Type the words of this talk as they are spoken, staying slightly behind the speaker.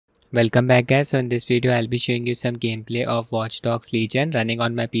Welcome back guys. So in this video I'll be showing you some gameplay of Watch Dogs Legion running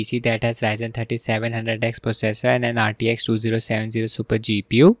on my PC that has Ryzen 3700X processor and an RTX 2070 Super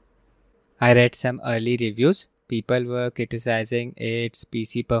GPU. I read some early reviews. People were criticizing its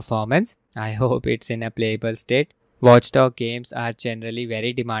PC performance. I hope it's in a playable state. Watch Dogs games are generally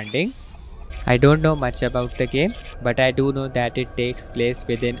very demanding. I don't know much about the game, but I do know that it takes place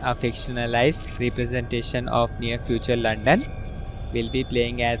within a fictionalized representation of near future London. We'll be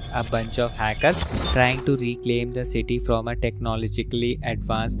playing as a bunch of hackers trying to reclaim the city from a technologically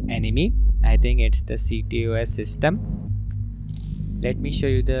advanced enemy. I think it's the CTOS system. Let me show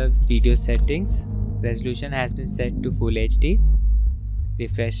you the video settings. Resolution has been set to Full HD.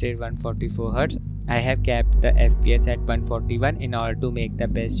 Refresh rate 144Hz. I have kept the FPS at 141 in order to make the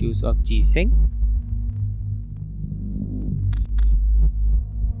best use of G-Sync.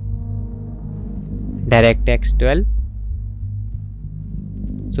 DirectX 12.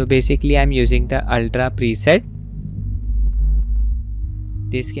 So basically I'm using the Ultra preset.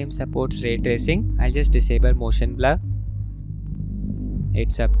 This game supports ray tracing. I'll just disable motion blur.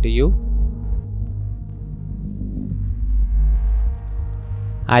 It's up to you.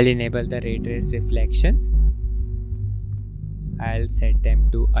 I'll enable the ray trace reflections. I'll set them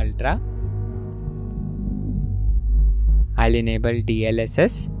to Ultra. I'll enable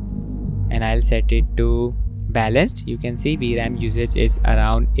DLSS and I'll set it to balanced. You can see VRAM usage is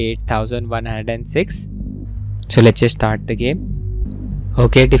around 8106. So let's just start the game.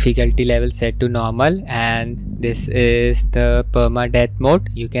 Okay, difficulty level set to normal, and this is the permadeath mode.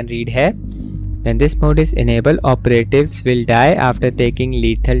 You can read here. When this mode is enabled, operatives will die after taking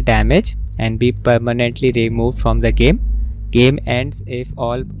lethal damage and be permanently removed from the game. Game ends if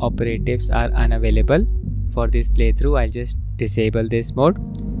all operatives are unavailable. For this playthrough, I'll just disable this mode.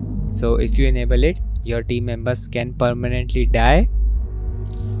 So if you enable it, your team members can permanently die.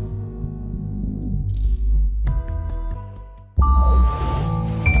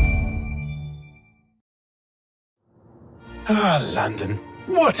 Ah, London.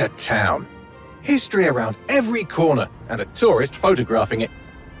 What a town. History around every corner and a tourist photographing it.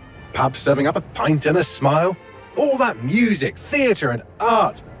 Pubs serving up a pint and a smile. All that music, theatre and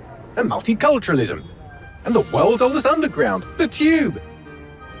art. And multiculturalism. And the world's oldest underground, the Tube.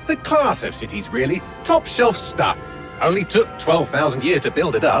 The class of cities, really. Top shelf stuff. Only took 12,000 years to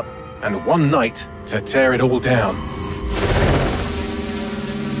build it up, and one night to tear it all down.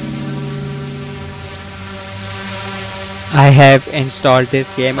 I have installed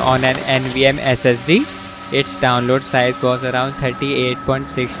this game on an Nvme SSD. Its download size was around 38.6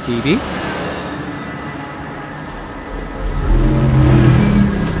 GB.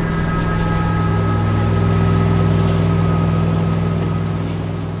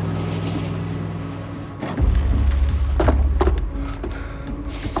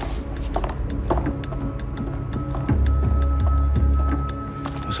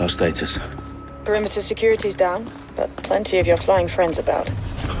 What's our status? Perimeter security's down, but plenty of your flying friends about.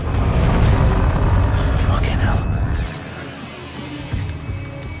 Fucking hell.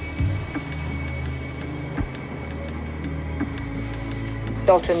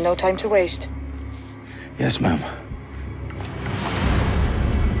 Dalton, no time to waste. Yes, ma'am.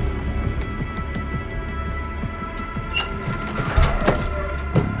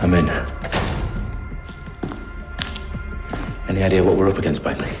 I'm in. Any idea what we're up against,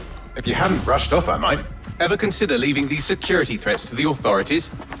 Bagley? If you hadn't brushed off, I might. Ever consider leaving these security threats to the authorities?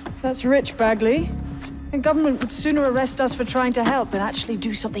 That's rich, Bagley. The government would sooner arrest us for trying to help than actually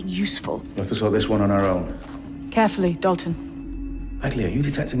do something useful. We'll have to sort this one on our own. Carefully, Dalton. Bagley, are you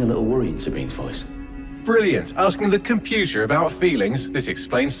detecting a little worry in Sabine's voice? Brilliant. Asking the computer about feelings. This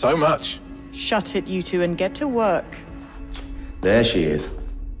explains so much. Shut it, you two, and get to work. There she is.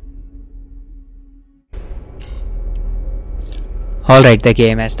 Alright, the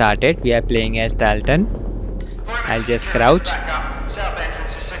game has started. We are playing as Dalton. I'll just crouch.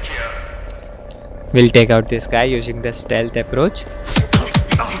 We'll take out this guy using the stealth approach.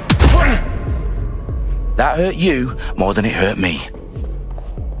 That hurt you more than it hurt me.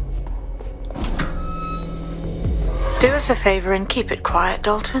 Do us a favor and keep it quiet,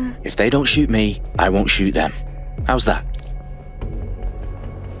 Dalton. If they don't shoot me, I won't shoot them. How's that?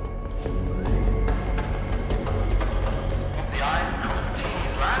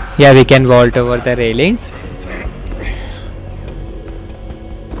 Yeah, we can vault over the railings.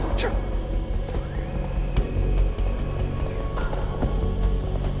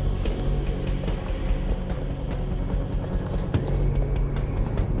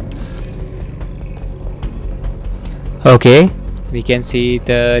 Okay, we can see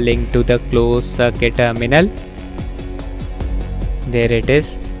the link to the closed circuit terminal. There it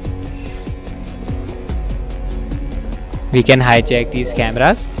is. We can hijack these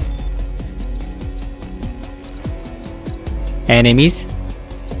cameras. Enemies.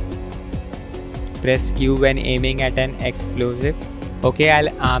 Press Q when aiming at an explosive. Okay, I'll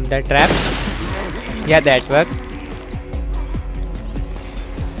arm the trap. Yeah, that worked.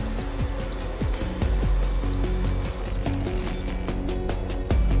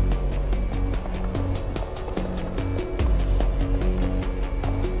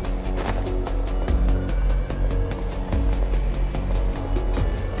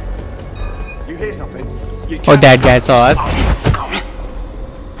 You hear something? Oh, that guy saw us.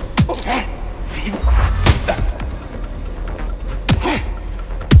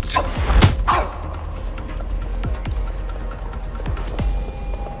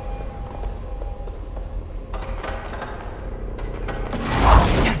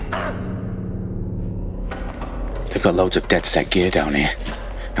 They've got loads of DedSec gear down here.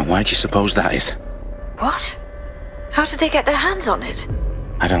 And why do you suppose that is? What? How did they get their hands on it?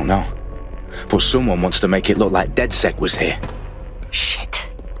 I don't know. But someone wants to make it look like DedSec was here.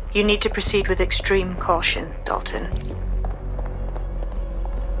 Shit. You need to proceed with extreme caution, Dalton.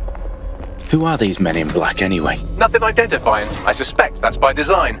 Who are these men in black anyway? Nothing identifying. I suspect that's by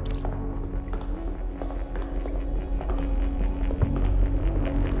design.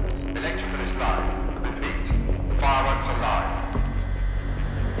 Electrical is live. Repeat. Fireworks are live.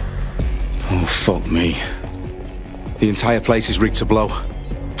 Oh, fuck me. The entire place is rigged to blow.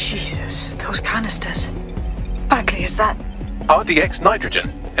 Jesus, those canisters. Bagley, is that... RTX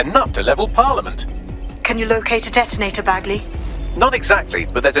nitrogen. Enough to level Parliament. Can you locate a detonator, Bagley? Not exactly,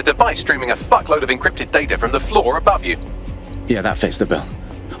 but there's a device streaming a fuckload of encrypted data from the floor above you. Yeah, that fits the bill.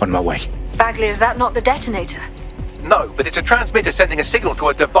 On my way. Bagley, is that not the detonator? No, but it's a transmitter sending a signal to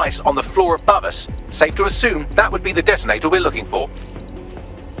a device on the floor above us. Safe to assume that would be the detonator we're looking for.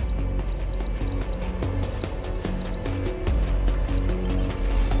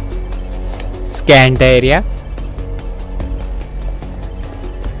 Scan the area.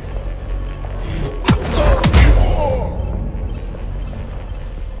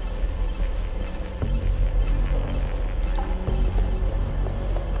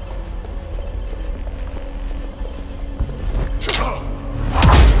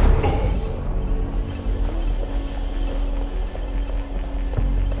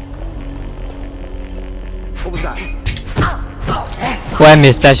 What was that? Oh, I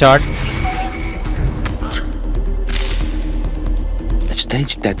missed the shot. They've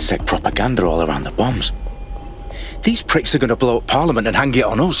staged DedSec propaganda all around the bombs. These pricks are going to blow up Parliament and hang it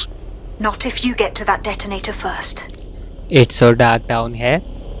on us. Not if you get to that detonator first. It's so dark down here.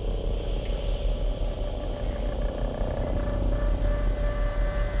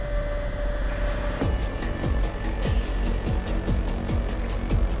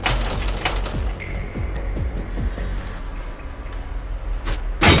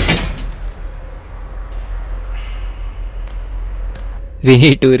 We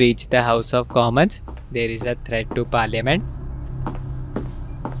need to reach the House of Commons. There is a threat to Parliament.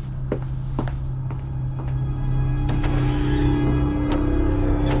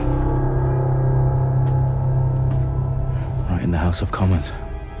 Right in the House of Commons.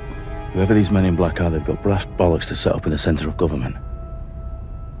 Whoever these men in black are, they've got brass bollocks to set up in the centre of government.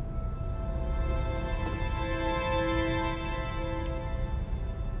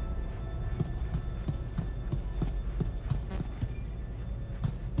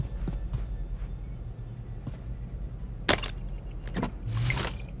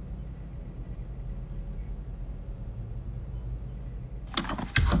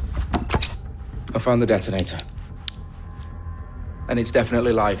 I found the detonator. And it's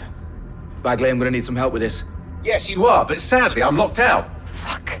definitely live. Bagley, I'm gonna need some help with this. Yes, you are, but sadly I'm locked out.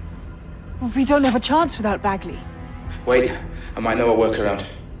 Fuck. Well, we don't have a chance without Bagley. Wait, I might know a workaround.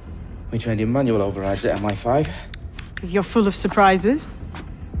 We trained in manual overrides at MI5. You're full of surprises.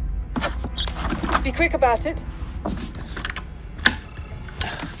 Be quick about it.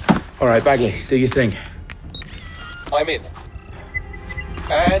 All right, Bagley, do your thing. I'm in.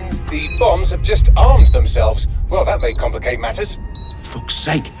 And the bombs have just armed themselves. Well, that may complicate matters. Fuck's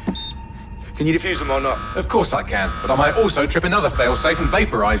sake. Can you defuse them or not? Of course I can, but I might also trip another failsafe and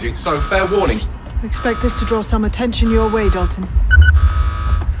vaporize you, so fair warning. Expect this to draw some attention your way, Dalton.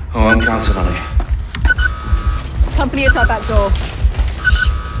 Oh, I'm counting on it. Company at our back door.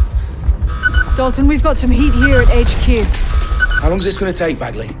 Shit. Dalton, we've got some heat here at HQ. How long is this gonna take,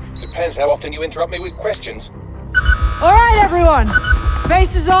 Bagley? Depends how often you interrupt me with questions. All right, everyone.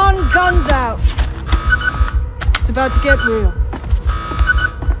 Faces on, guns out. It's about to get real.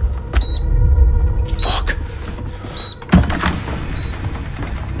 Fuck.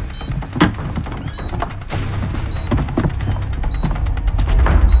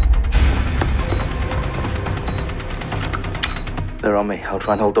 They're on me. I'll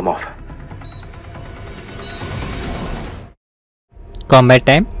try and hold them off. Combat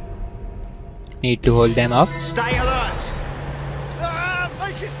time. Need to hold them off. Stay alert!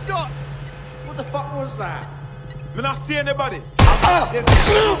 Make it stop! What the fuck was that? When I see anybody,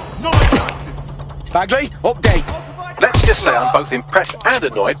 no chances. Bagley, update. Let's just say I'm both impressed and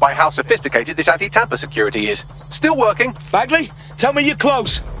annoyed by how sophisticated this anti-tamper security is. Still working. Bagley, tell me you're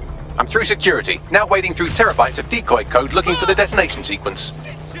close. I'm through security, now wading through terabytes of decoy code looking for the detonation sequence.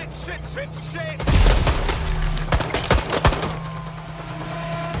 Shit!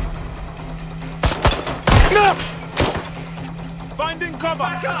 No! Finding cover!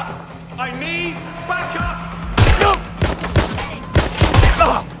 Back up! I need backup! No!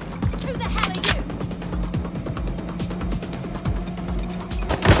 Ah! Who the hell are you?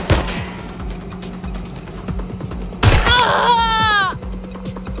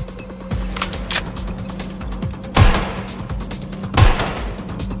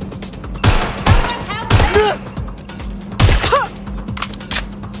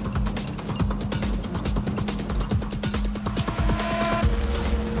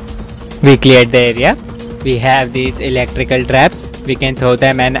 We cleared the area. We have these electrical traps. We can throw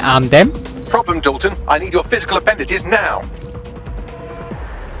them and arm them. Problem, Dalton. I need your physical appendages now.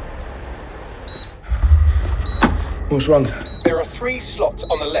 What's wrong? There are 3 slots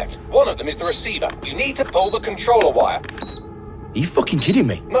on the left. One of them is the receiver. You need to pull the controller wire. Are you fucking kidding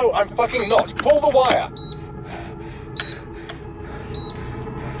me? No, I'm fucking not. Pull the wire.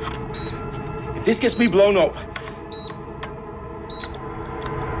 If this gets me blown up...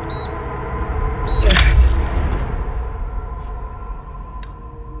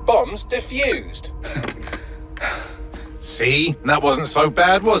 Bombs defused. See? That wasn't so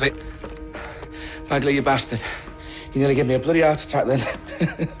bad, was it? Bagley, you bastard. You nearly gave me a bloody heart attack then.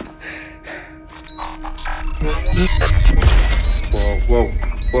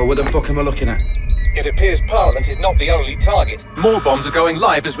 Whoa, what the fuck am I looking at? It appears Parliament is not the only target. More bombs are going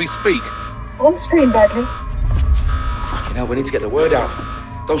live as we speak. On screen, Bagley. Fucking hell, we need to get the word out.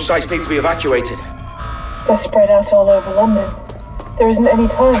 Those sites need to be evacuated. They're spread out all over London. There isn't any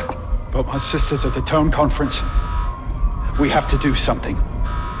time. But my sister's at the town conference. We have to do something.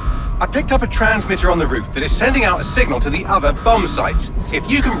 I picked up a transmitter on the roof that is sending out a signal to the other bomb sites. If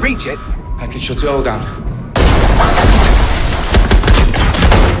you can reach it... I can shut it all down.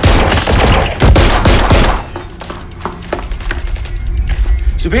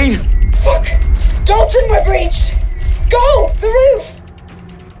 Sabine! Fuck! Dalton, we're breached! Go! The roof!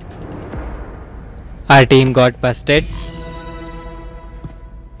 Our team got busted.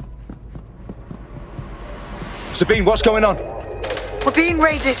 Sabine, what's going on? We're being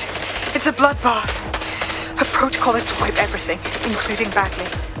raided. It's a bloodbath. Her protocol is to wipe everything, including Bagley.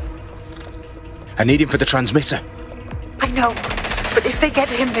 I need him for the transmitter. I know, but if they get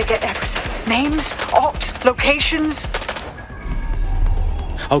him, they get everything. Names, ops, locations.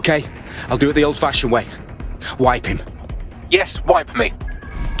 Okay, I'll do it the old-fashioned way. Wipe him. Yes, wipe me.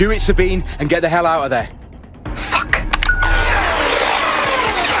 Do it, Sabine, and get the hell out of there. Fuck.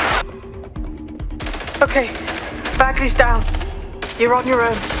 Okay, Bagley's down. You're on your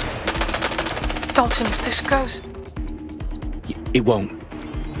own. Dalton, if this goes... It won't.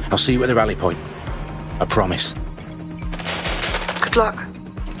 I'll see you at the rally point. I promise. Good luck.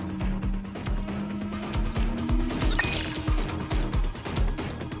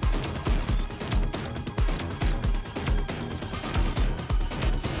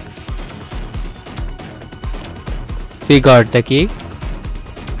 We got the key.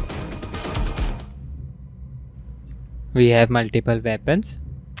 We have multiple weapons.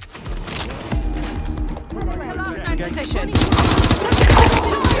 Position.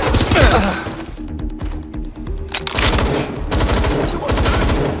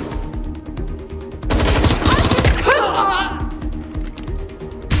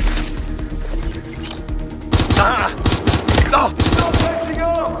 Stop letting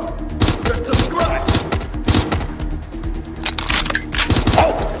up! Just a scratch!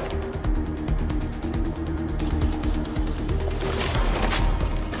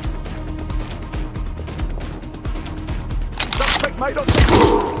 Suspect made up.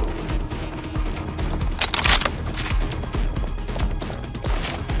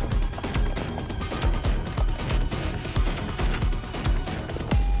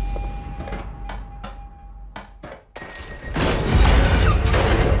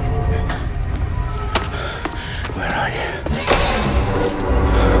 Where are you?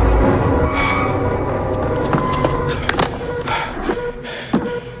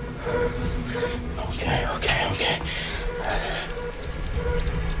 Okay.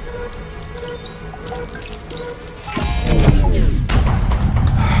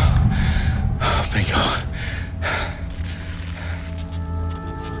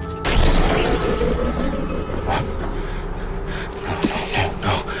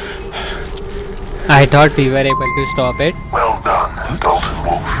 I thought we were able to stop it. Well done, Dalton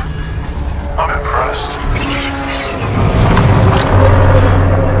Wolf. I'm impressed.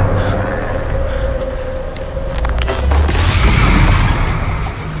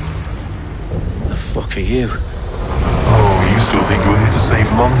 The fuck are you? Oh, you still think you're here to save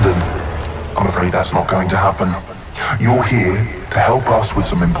London? I'm afraid that's not going to happen. You're here to help us with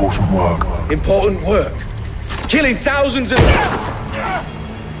some important work. Important work? Killing thousands of...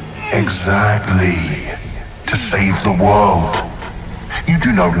 Exactly. To save the world. You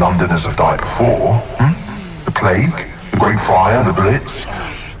do know Londoners have died before, hmm? The plague, the Great Fire, the Blitz.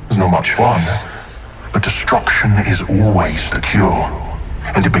 It's not much fun. But destruction is always the cure.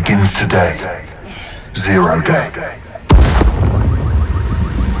 And it begins today. 0 day.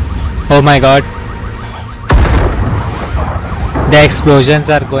 Oh my god. The explosions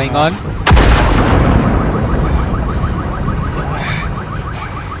are going on.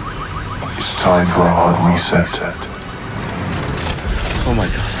 It's time for a hard reset. Oh my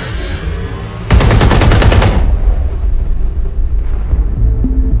god.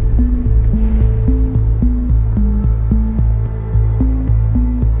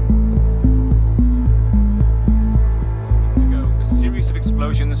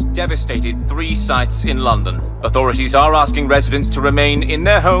 Devastated 3 sites in London. Authorities are asking residents to remain in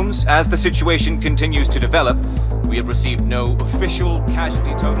their homes as the situation continues to develop. We have received no official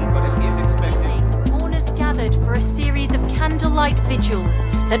casualty total, but it is expected. Mourners gathered for a series of candlelight vigils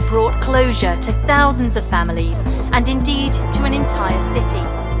that brought closure to thousands of families and indeed to an entire city.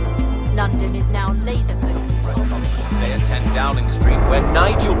 London is now laser focused. Today at 10 Downing Street, where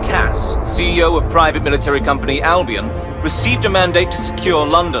Nigel Cass, CEO of private military company Albion, received a mandate to secure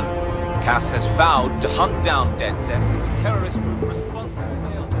London. Cass has vowed to hunt down DedSec. Terrorist group responses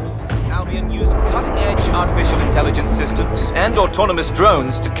failed. Albion used cutting-edge artificial intelligence systems and autonomous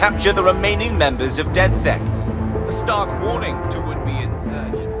drones to capture the remaining members of DedSec. A stark warning to would-be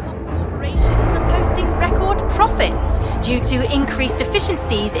insurgents. Some corporations are posting record profits due to increased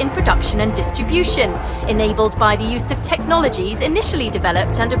efficiencies in production and distribution, enabled by the use of technologies initially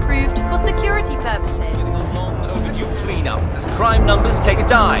developed and approved for security purposes. Cleanup as crime numbers take a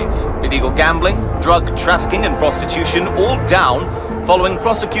dive. Illegal gambling, drug trafficking and prostitution all down following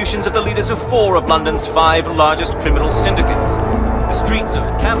prosecutions of the leaders of 4 of London's 5 largest criminal syndicates. The streets of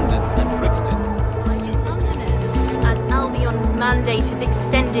Camden and Brixton. Londoners, as Albion's mandate is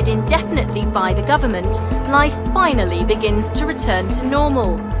extended indefinitely by the government, life finally begins to return to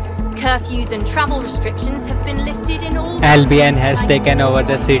normal. Curfews and travel restrictions have been lifted in all... Albion has taken over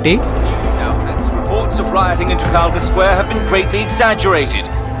the city. Reports of rioting in Trafalgar Square have been greatly exaggerated,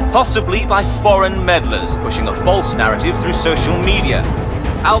 possibly by foreign meddlers pushing a false narrative through social media.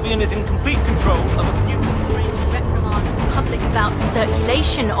 Albion is in complete control of a few... To reprimand the public about the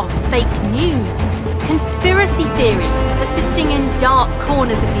circulation of fake news, conspiracy theories persisting in dark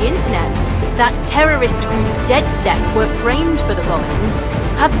corners of the internet that terrorist group DedSec were framed for the bombings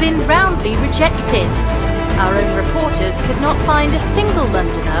have been roundly rejected. Our own reporters could not find a single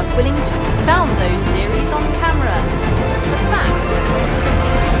Londoner willing to expound those theories on camera. The facts simply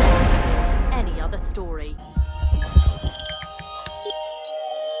don't support any other story.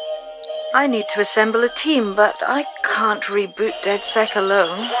 I need to assemble a team, but I can't reboot DedSec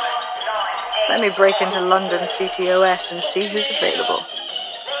alone. Let me break into London CTOS and see who's available.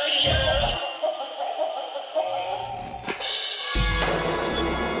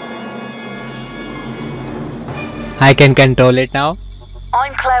 I can control it now.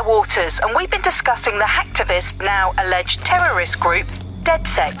 I'm Claire Waters, and we've been discussing the hacktivist, now alleged terrorist group,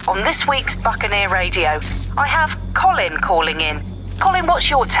 DedSec, on this week's Buccaneer Radio. I have Colin calling in. Colin, what's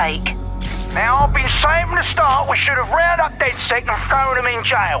your take? Now, I've been saying from the start we should have rounded up DedSec and thrown them in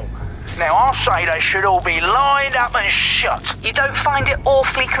jail. Now, I say they should all be lined up and shot. You don't find it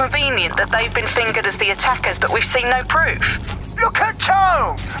awfully convenient that they've been fingered as the attackers, but we've seen no proof? Look at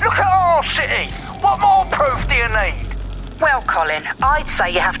Tone! Look at our city! What more proof do you need? Well, Colin, I'd say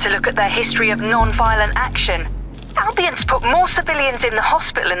you have to look at their history of non-violent action. Albion's put more civilians in the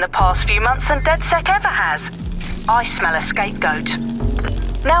hospital in the past few months than DedSec ever has. I smell a scapegoat.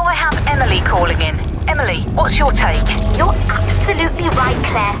 Now I have Emily calling in. Emily, what's your take? You're absolutely right,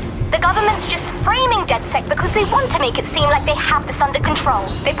 Claire. The government's just framing DedSec because they want to make it seem like they have this under control.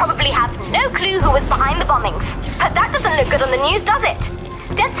 They probably have no clue who was behind the bombings. But that doesn't look good on the news, does it?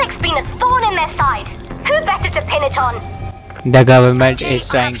 DedSec's been a thorn in their side. Who better to pin it on? The government is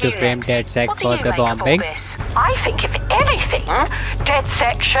trying to frame DedSec for the bombings. I think if anything,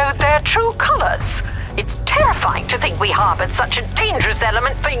 DedSec showed their true colours. It's terrifying to think we harboured such a dangerous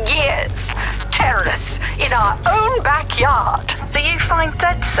element for years. terrorists in our own backyard. Do you find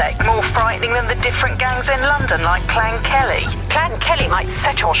DedSec more frightening than the different gangs in London like Clan Kelly? Clan Kelly might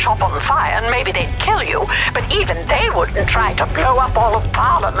set your shop on fire and maybe they'd kill you, but even they wouldn't try to blow up all of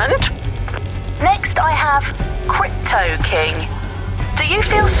Parliament. Next I have Crypto King. Do you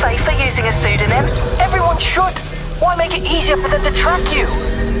feel safer using a pseudonym? Everyone should. Why make it easier for them to track you?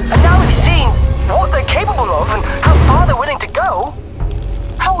 And now we've seen what they're capable of and how far they're willing to go.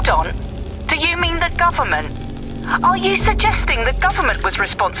 Hold on. Do you mean the government? Are you suggesting the government was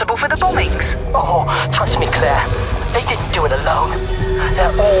responsible for the bombings? Oh, trust me, Claire. They didn't do it alone.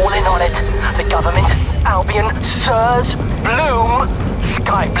 They're all in on it. The government, Albion, Sirs, Bloom,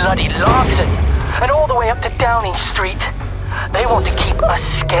 Sky Bloody Larson, and all the way up to Downing Street. They want to keep us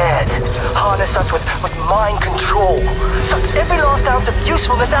scared, harness us with mind control, suck every last ounce of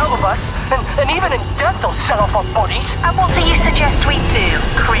usefulness out of us, and even in death they'll sell off our bodies. And what do you suggest we do,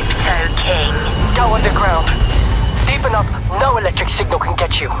 Crypto King? Go underground. Deep enough, no electric signal can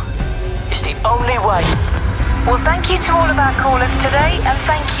get you. It's the only way. Well, thank you to all of our callers today, and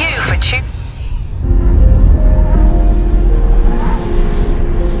thank you for tuning.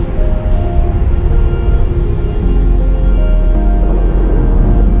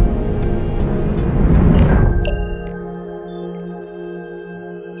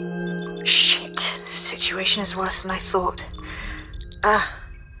 Situation is worse than I thought.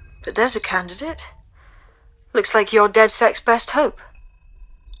 But there's a candidate. Looks like you're DedSec's best hope.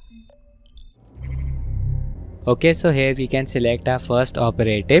 Okay, so here we can select our first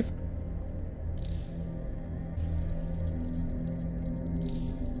operative.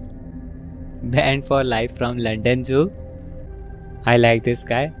 Banned for life from London Zoo. I like this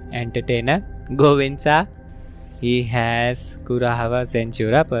guy. Entertainer. Govinsa. He has Kurosawa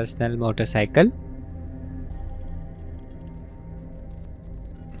Zenchura personal motorcycle.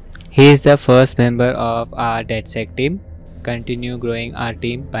 He is the first member of our DedSec team. Continue growing our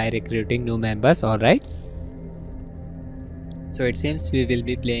team by recruiting new members, alright. So it seems we will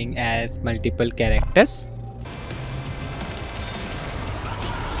be playing as multiple characters.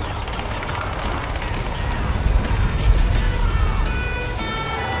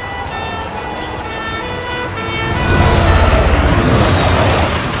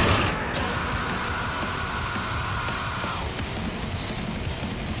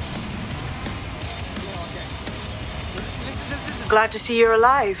 Glad to see you're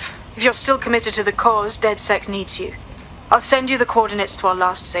alive. If you're still committed to the cause, DedSec needs you. I'll send you the coordinates to our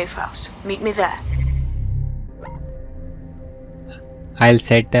last safe house. Meet me there. I'll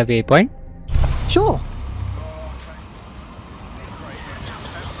set the waypoint. Sure.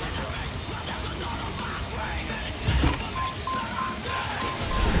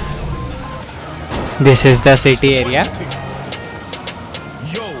 This is the city area.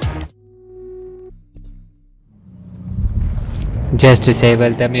 Just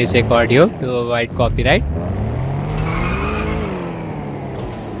disable the music audio to avoid copyright.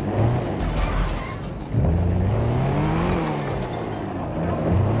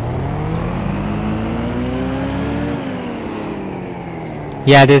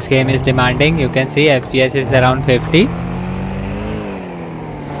 Yeah, this game is demanding. You can see FPS is around 50.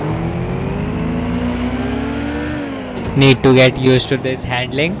 Need to get used to this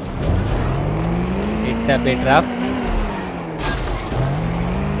handling. It's a bit rough.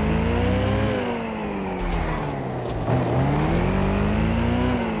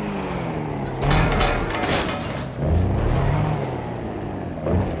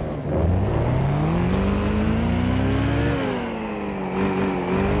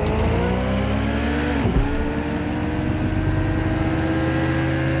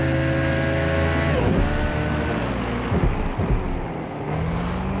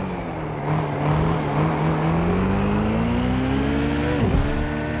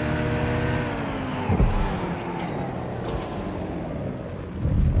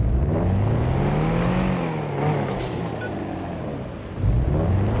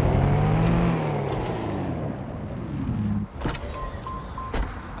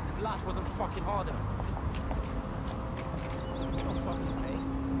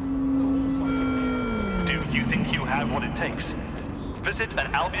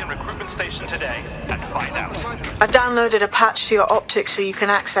 I downloaded a patch to your optics so you can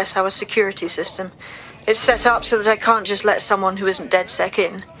access our security system. It's set up so that I can't just let someone who isn't DedSec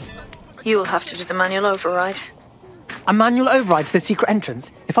in. You'll have to do the manual override. A manual override to the secret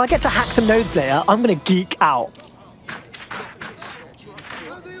entrance? If I get to hack some nodes later, I'm gonna geek out.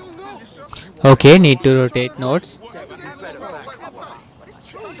 Okay, need to rotate nodes.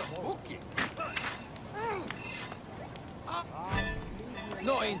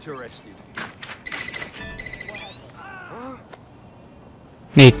 Not interested.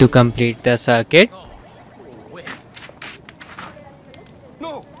 Need to complete the circuit.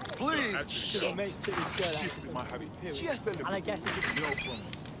 No, please. Shit. And I guess it's from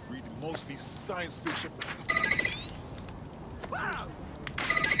reading mostly science fiction. Wow.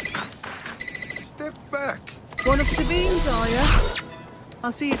 Step back. One of Sabine's, are you?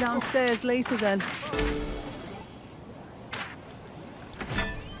 I'll see you downstairs later then.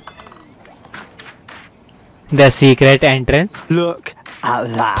 The secret entrance. Look at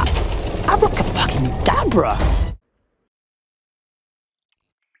that. Abracadabra.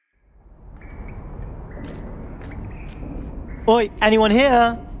 Oi, anyone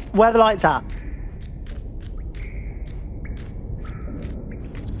here? Where are the lights at?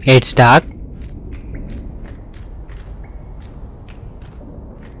 It's dark.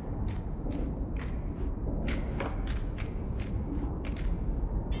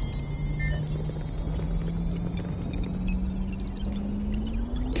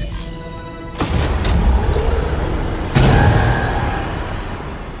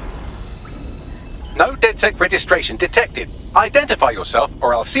 No DedSec registration detected. Identify yourself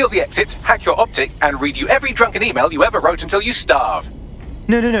or I'll seal the exits, hack your optic, and read you every drunken email you ever wrote until you starve.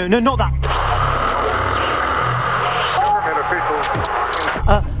 No, not that.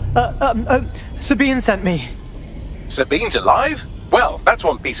 Sabine sent me. Sabine's alive? Well, that's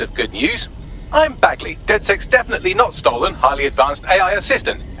one piece of good news. I'm Bagley, DedSec's definitely not stolen, highly advanced AI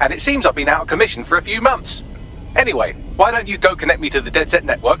assistant, and it seems I've been out of commission for a few months. Anyway, why don't you go connect me to the DedSec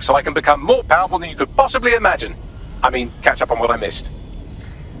network so I can become more powerful than you could possibly imagine? I mean, catch up on what I missed.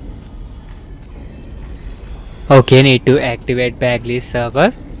 Okay, need to activate Bagley's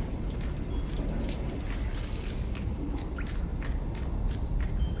server.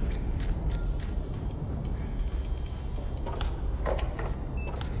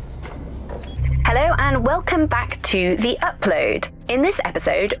 Hello and welcome back to The Upload. In this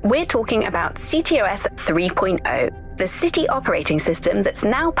episode, we're talking about CTOS 3.0, the city operating system that's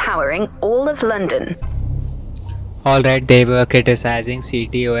now powering all of London. Alright, they were criticizing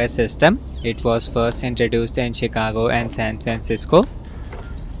CTOS system. It was first introduced in Chicago and San Francisco.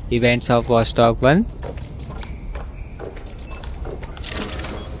 Events of Watchdog 1.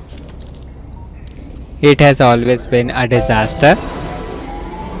 It has always been a disaster.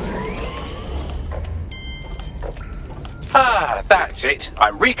 Ah, that's it.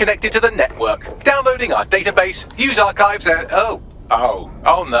 I'm reconnected to the network. Downloading our database, views archives and... Oh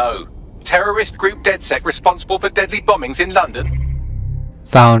no. Terrorist group DedSec responsible for deadly bombings in London.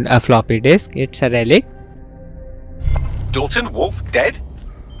 Found a floppy disk. It's a relic. Dalton Wolf dead?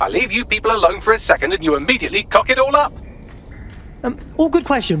 I leave you people alone for a second and you immediately cock it all up. All good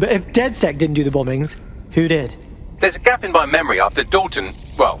question, but if DedSec didn't do the bombings, who did? There's a gap in my memory after Dalton...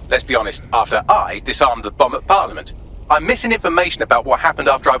 Well, let's be honest, after I disarmed the bomb at Parliament. I'm missing information about what happened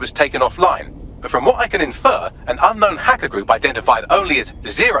after I was taken offline, but from what I can infer, an unknown hacker group identified only as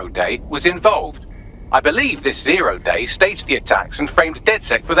Zero Day was involved. I believe this Zero Day staged the attacks and framed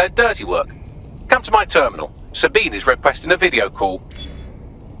DedSec for their dirty work. Come to my terminal. Sabine is requesting a video call.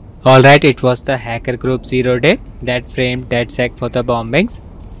 Alright, it was the hacker group Zero Day that framed DedSec for the bombings.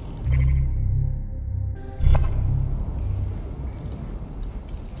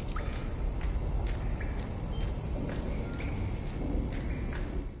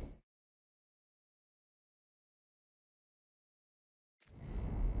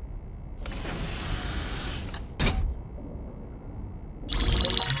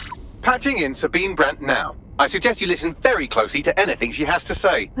 Patching in Sabine Brandt now. I suggest you listen very closely to anything she has to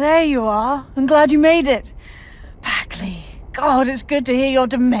say. There you are. I'm glad you made it. Bagley. God, it's good to hear your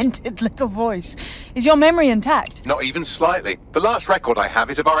demented little voice. Is your memory intact? Not even slightly. The last record I have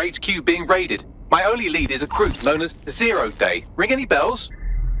is of our HQ being raided. My only lead is a group known as Zero Day. Ring any bells?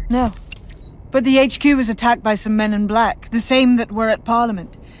 No. But the HQ was attacked by some men in black, the same that were at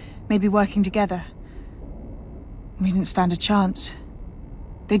Parliament. Maybe working together. We didn't stand a chance.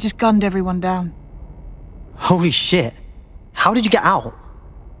 They just gunned everyone down. Holy shit. How did you get out?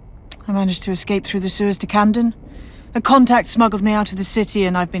 I managed to escape through the sewers to Camden. A contact smuggled me out of the city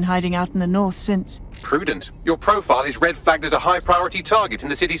and I've been hiding out in the north since. Prudent. Your profile is red flagged as a high-priority target in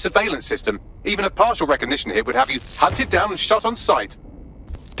the city's surveillance system. Even a partial recognition hit would have you hunted down and shot on sight.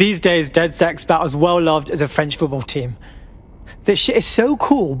 These days, DedSec's about as well loved as a French football team. This shit is so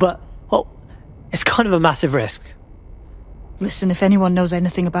cool, but, well, it's kind of a massive risk. Listen, if anyone knows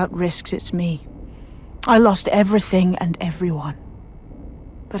anything about risks, it's me. I lost everything and everyone.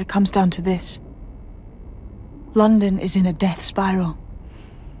 But it comes down to this. London is in a death spiral.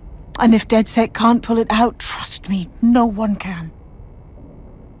 And if DedSec can't pull it out, trust me, no one can.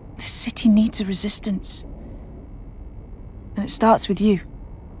 The city needs a resistance. And it starts with you.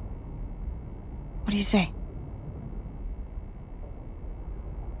 What do you say?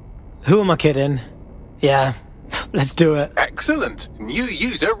 Who am I kidding? Yeah, let's do it. Excellent. New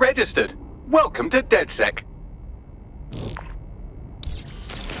user registered. Welcome to DedSec.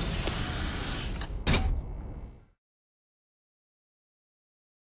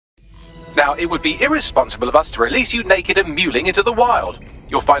 Now, it would be irresponsible of us to release you naked and mewling into the wild.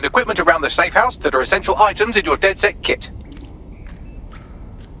 You'll find equipment around the safe house that are essential items in your DedSec kit.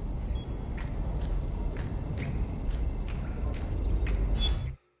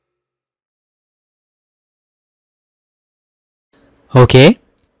 Okay,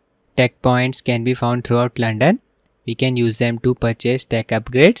 tech points can be found throughout London. We can use them to purchase tech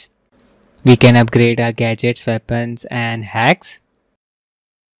upgrades. We can upgrade our gadgets, weapons and hacks.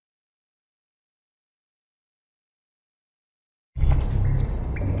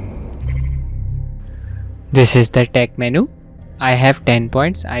 This is the tech menu. I have 10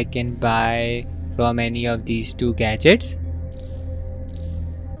 points. I can buy from any of these two gadgets.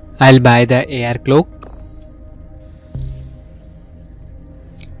 I'll buy the AR cloak.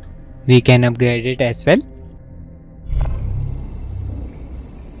 We can upgrade it as well.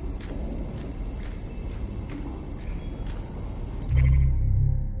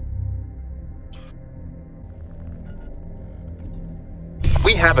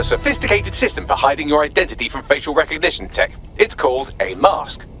 We have a sophisticated system for hiding your identity from facial recognition tech. It's called a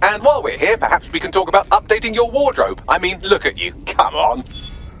mask. And while we're here, perhaps we can talk about updating your wardrobe. I mean, look at you. Come on.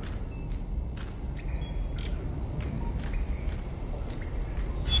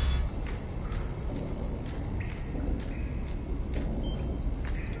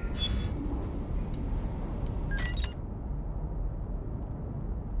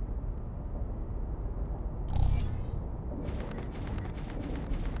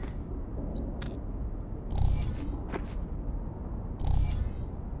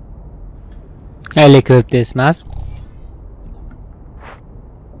 I'll equip this mask.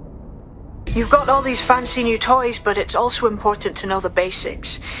 You've got all these fancy new toys, but it's also important to know the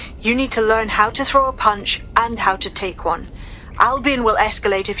basics. You need to learn how to throw a punch and how to take one. Albion will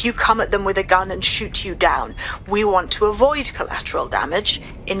escalate if you come at them with a gun and shoot you down. We want to avoid collateral damage.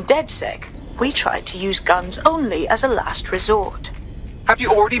 In DedSec, we try to use guns only as a last resort. Have you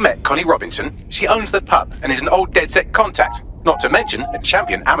already met Connie Robinson? She owns the pub and is an old DedSec contact, not to mention a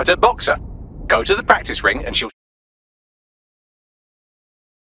champion amateur boxer. Go to the practice ring and she'll...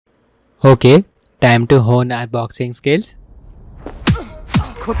 Okay, time to hone our boxing skills.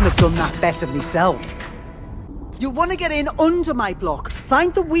 Couldn't have done that better myself. You'll want to get in under my block.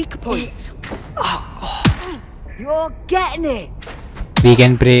 Find the weak point. You're getting it. We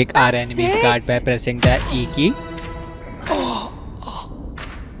can break our enemy's guard by pressing the E key.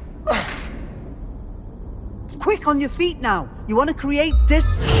 Quick on your feet now. You want to create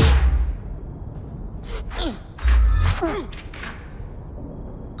distance.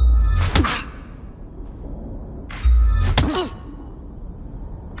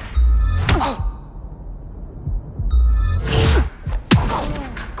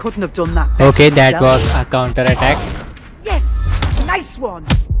 Couldn't have done that better. Okay, that was a counter attack. Yes, nice one.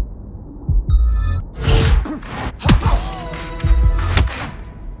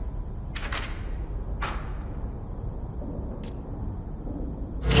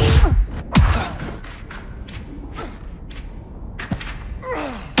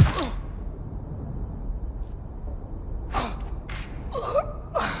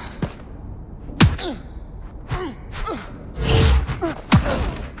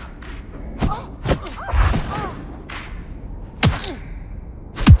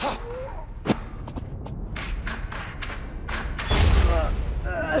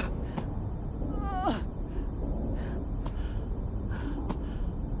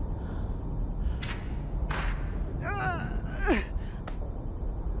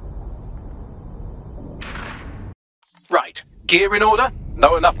 Right, gear in order?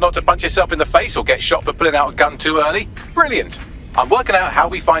 Know enough not to punch yourself in the face or get shot for pulling out a gun too early? Brilliant! I'm working out how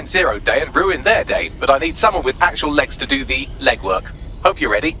we find Zero Day and ruin their day, but I need someone with actual legs to do the legwork. Hope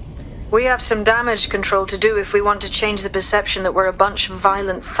you're ready. We have some damage control to do if we want to change the perception that we're a bunch of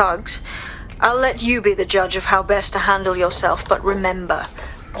violent thugs. I'll let you be the judge of how best to handle yourself, but remember,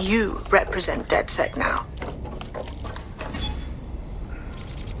 you represent DedSec now.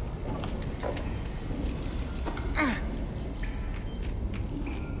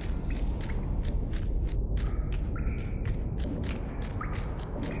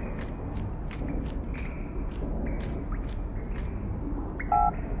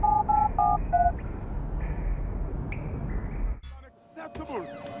 Unacceptable.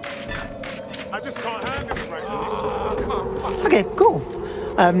 I just can't handle it right now. Okay, cool.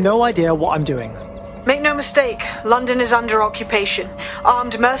 I have no idea what I'm doing. Make no mistake, London is under occupation.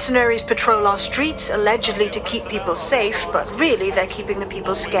 Armed mercenaries patrol our streets, allegedly to keep people safe, but really they're keeping the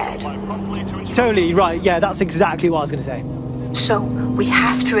people scared. Totally right, yeah, that's exactly what I was going to say. So, we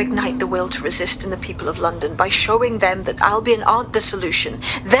have to ignite the will to resist in the people of London by showing them that Albion aren't the solution.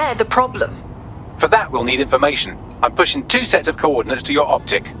 They're the problem. For that, we'll need information. I'm pushing 2 sets of coordinates to your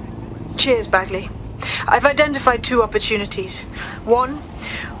optic. Cheers, Bagley. I've identified 2 opportunities. 1,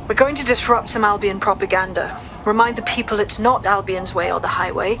 we're going to disrupt some Albion propaganda. Remind the people it's not Albion's way or the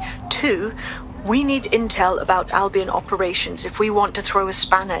highway. 2, we need intel about Albion operations if we want to throw a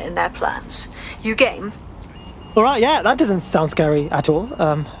spanner in their plans. You game? Alright, yeah, that doesn't sound scary at all.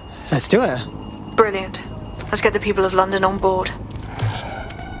 Let's do it. Brilliant. Let's get the people of London on board.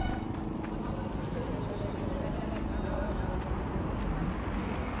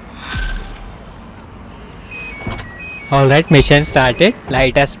 Alright, mission started.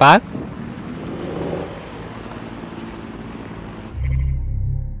 Light a spark.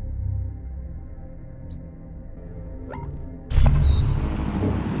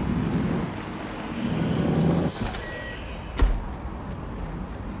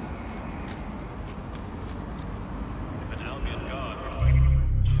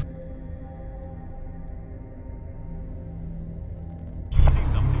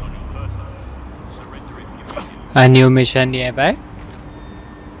 A new mission nearby.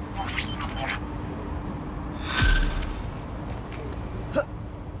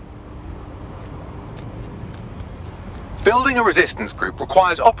 Building a resistance group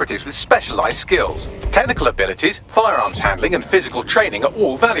requires operatives with specialized skills. Technical abilities, firearms handling and physical training are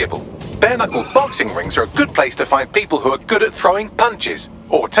all valuable. Bare-knuckle boxing rings are a good place to find people who are good at throwing punches,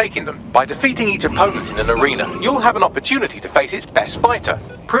 or taking them. By defeating each opponent in an arena, you'll have an opportunity to face its best fighter.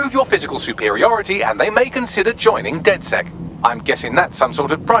 Prove your physical superiority and they may consider joining DedSec. I'm guessing that's some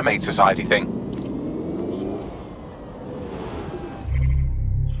sort of primate society thing.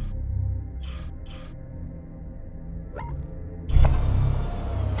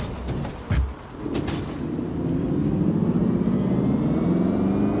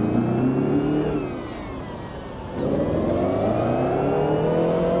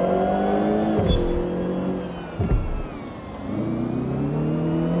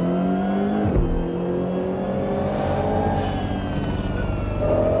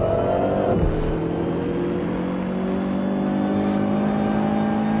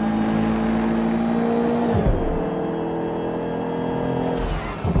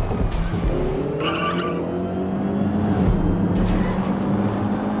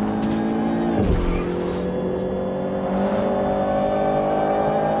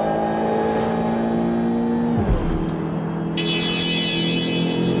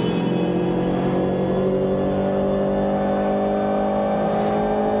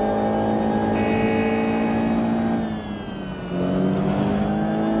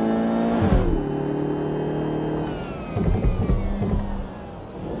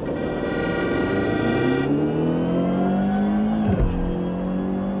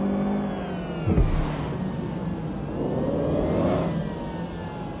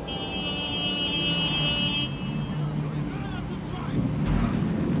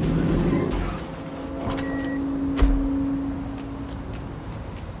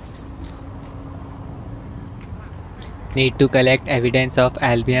 Need to collect evidence of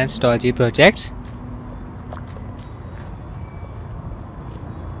Albion's dodgy projects.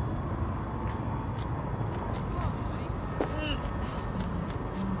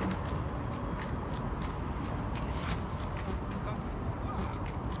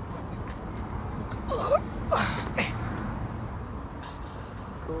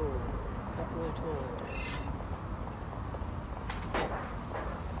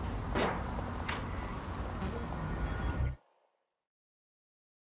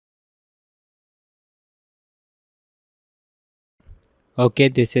 Okay,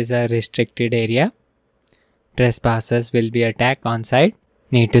 this is a restricted area. Trespassers will be attacked on site.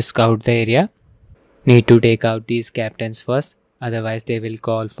 Need to scout the area. Need to take out these captains first, otherwise they will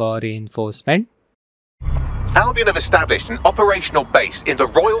call for reinforcement. Albion have established an operational base in the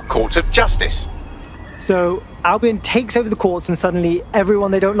Royal Court of Justice. So, Albion takes over the courts and suddenly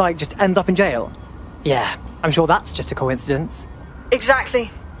everyone they don't like just ends up in jail? Yeah, I'm sure that's just a coincidence. Exactly.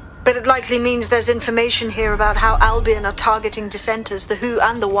 But it likely means there's information here about how Albion are targeting dissenters, the who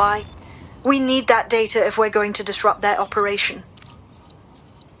and the why. We need that data if we're going to disrupt their operation.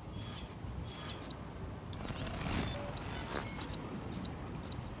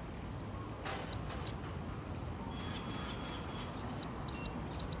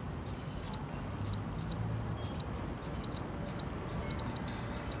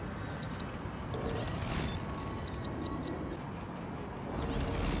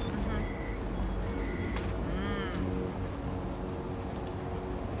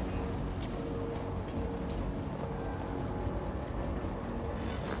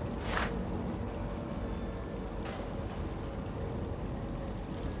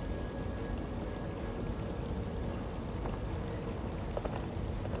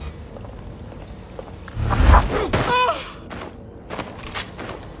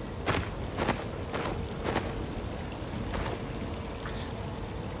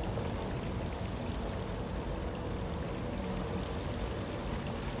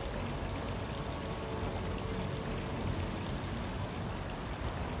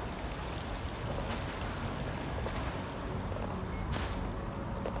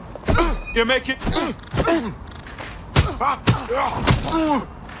 You make it.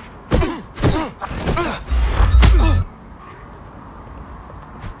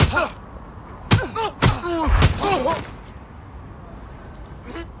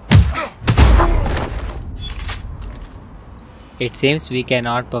 It seems we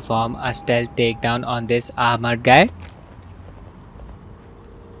cannot perform a stealth takedown on this armored guy.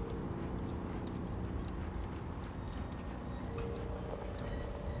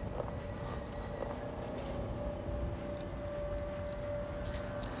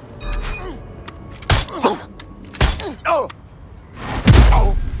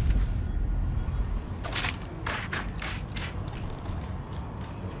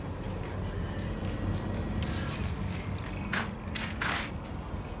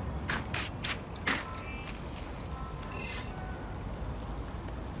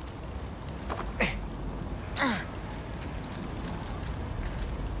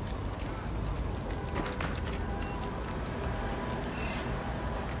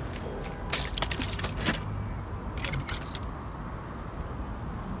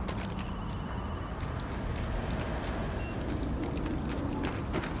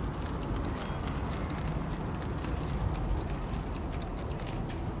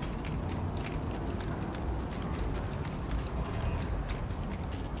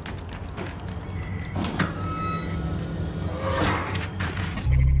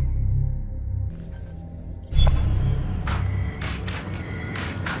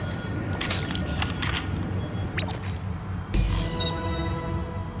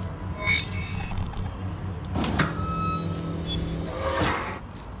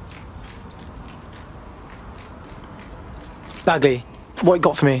 Bagley, what you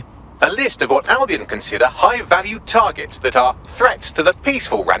got for me? A list of what Albion consider high-value targets that are threats to the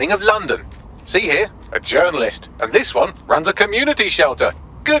peaceful running of London. See here, a journalist, and this one runs a community shelter.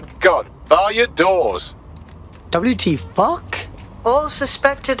 Good God, bar your doors. WT fuck? All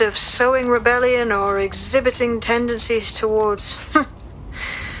suspected of sowing rebellion or exhibiting tendencies towards...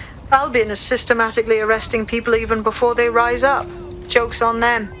 Albion is systematically arresting people even before they rise up. Joke's on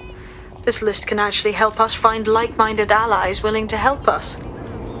them. This list can actually help us find like-minded allies willing to help us.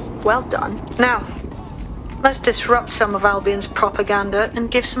 Well done. Now, let's disrupt some of Albion's propaganda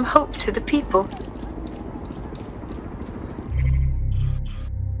and give some hope to the people.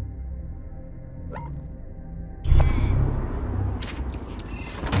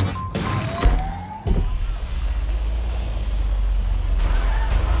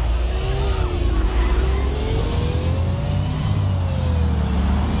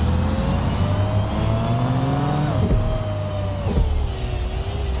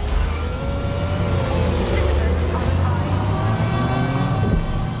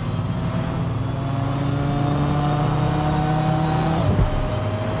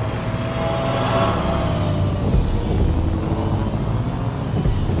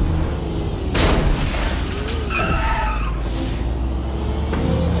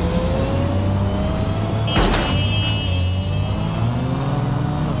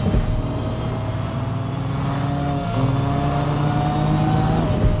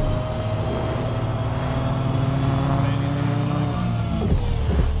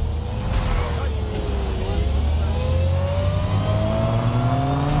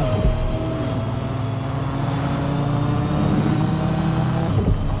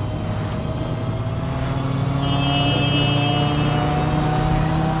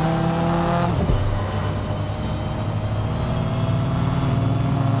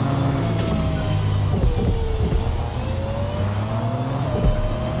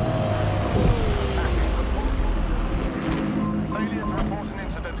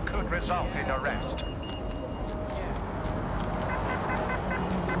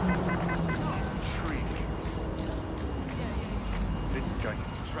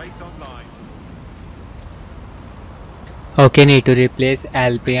 Okay, need to replace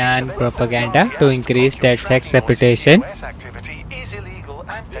Albion propaganda to increase DedSec's reputation. Activity is illegal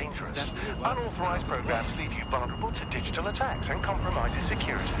and dangerous. Unauthorized programs leave you vulnerable to digital attacks and compromises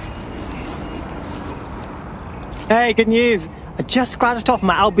security. Hey, good news! I just scratched off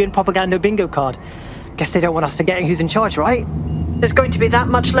my Albion propaganda bingo card. Guess they don't want us forgetting who's in charge, right? There's going to be that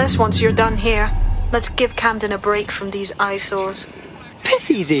much less once you're done here. Let's give Camden a break from these eyesores.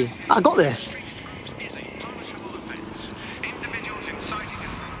 Piss easy! I got this!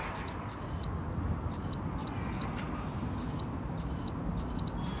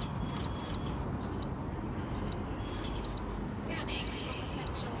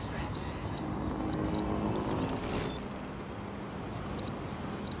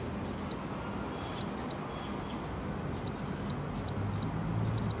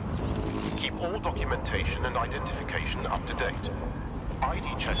 documentation and identification up to date.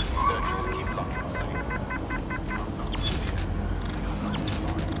 ID checks and searches keep London safe.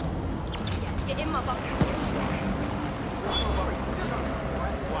 Get in my bucket.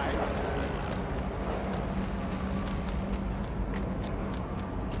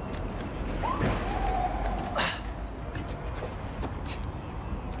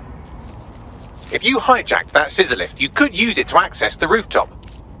 If you hijacked that scissor lift, you could use it to access the rooftop.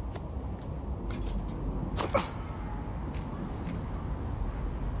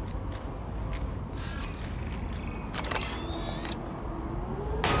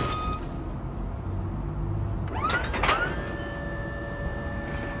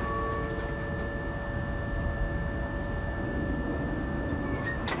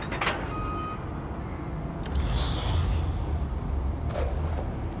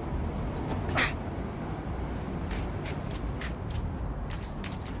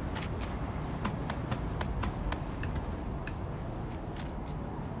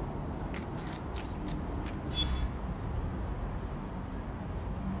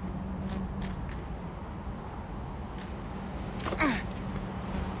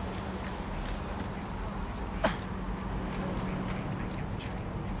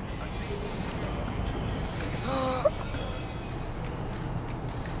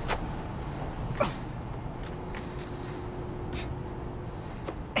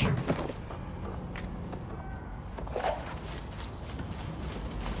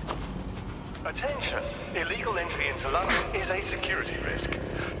 Attention! Illegal entry into London is a security risk.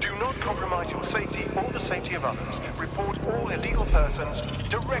 Do not compromise your safety or the safety of others. Report all illegal persons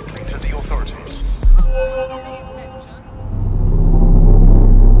directly to the authorities.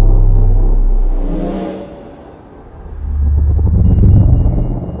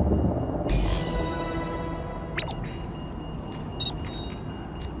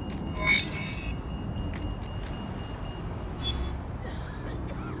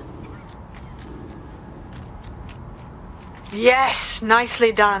 Yes,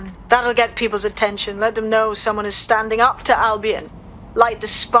 nicely done. That'll get people's attention. Let them know someone is standing up to Albion. Light the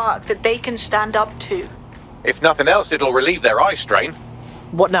spark that they can stand up to. If nothing else, it'll relieve their eye strain.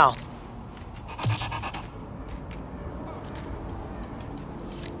 What now?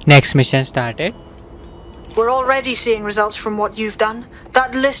 Next mission started. We're already seeing results from what you've done.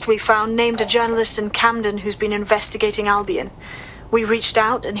 That list we found named a journalist in Camden who's been investigating Albion. We reached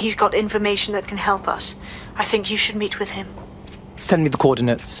out and he's got information that can help us. I think you should meet with him. Send me the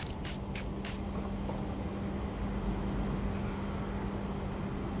coordinates.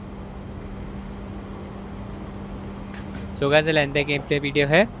 So guys, the lengthy gameplay video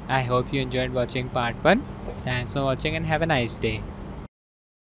है. I hope you enjoyed watching part 1. Thanks for watching and have a nice day.